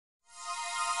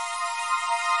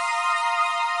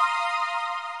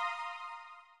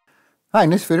Hi, in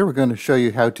this video we're going to show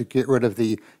you how to get rid of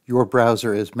the "Your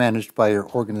browser is managed by your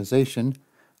organization"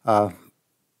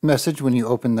 message when you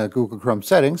open the Google Chrome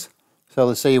settings. So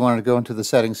let's say you wanted to go into the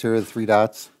settings here, the three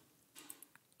dots,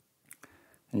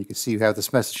 and you can see you have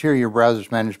this message here: your browser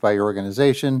is managed by your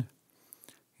organization.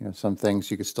 Some things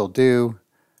you could still do,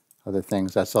 other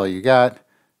things that's all you got.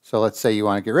 So let's say you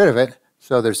want to get rid of it.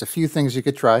 So there's a few things you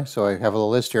could try. So I have a little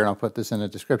list here and I'll put this in the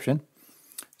description.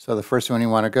 So the first one you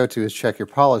want to go to is check your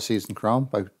policies in Chrome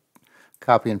by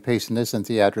copy and pasting this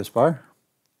into the address bar.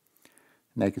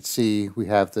 And I can see we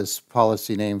have this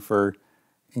policy name for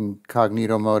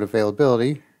incognito mode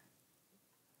availability.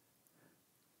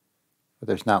 But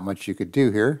there's not much you could do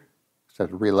here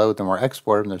except to reload them or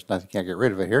export them. There's nothing, you can't get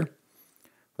rid of it here.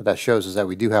 But that shows us that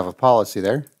we do have a policy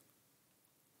there.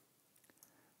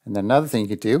 And then another thing you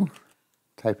could do,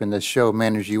 type in this show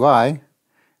manage UI,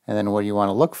 and then what you want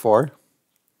to look for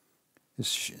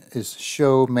is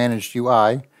show managed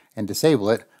UI and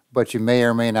disable it, but you may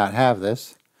or may not have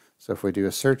this. So if we do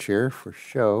a search here for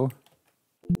show,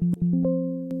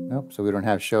 nope, so we don't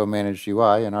have show managed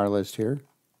UI in our list here.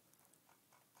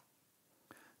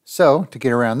 So to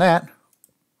get around that,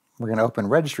 we're going to open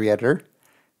Registry Editor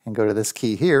and go to this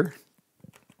key here.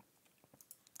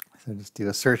 So just do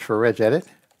a search for Regedit.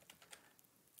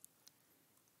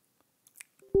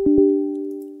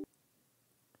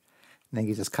 And then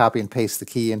you just copy and paste the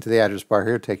key into the address bar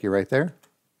here, take you right there.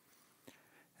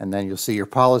 And then you'll see your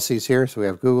policies here. So we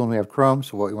have Google and we have Chrome.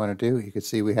 So what we want to do, you can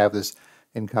see we have this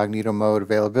incognito mode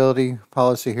availability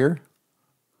policy here.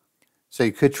 So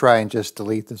you could try and just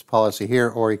delete this policy here,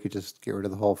 or you could just get rid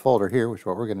of the whole folder here, which is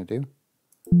what we're going to do.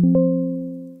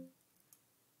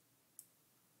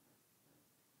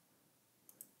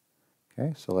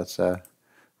 Okay, so let's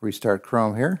restart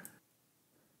Chrome here.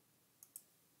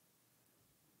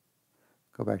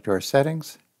 Go back to our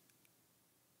settings.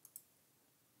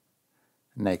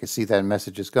 And now you can see that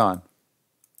message is gone.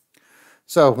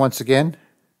 So once again,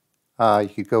 you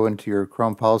could go into your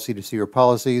Chrome policy to see your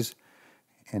policies.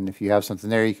 And if you have something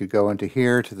there, you could go into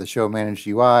here to the Show Managed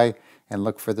UI and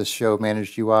look for the Show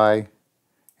Managed UI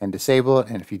and disable it.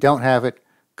 And if you don't have it,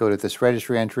 go to this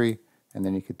registry entry, and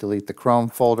then you could delete the Chrome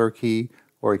folder key,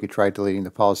 or you could try deleting the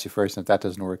policy first. And if that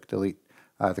doesn't work, delete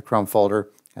the Chrome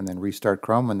folder and then restart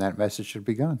Chrome, and that message should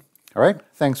be gone. All right,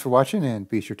 thanks for watching, and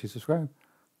be sure to subscribe.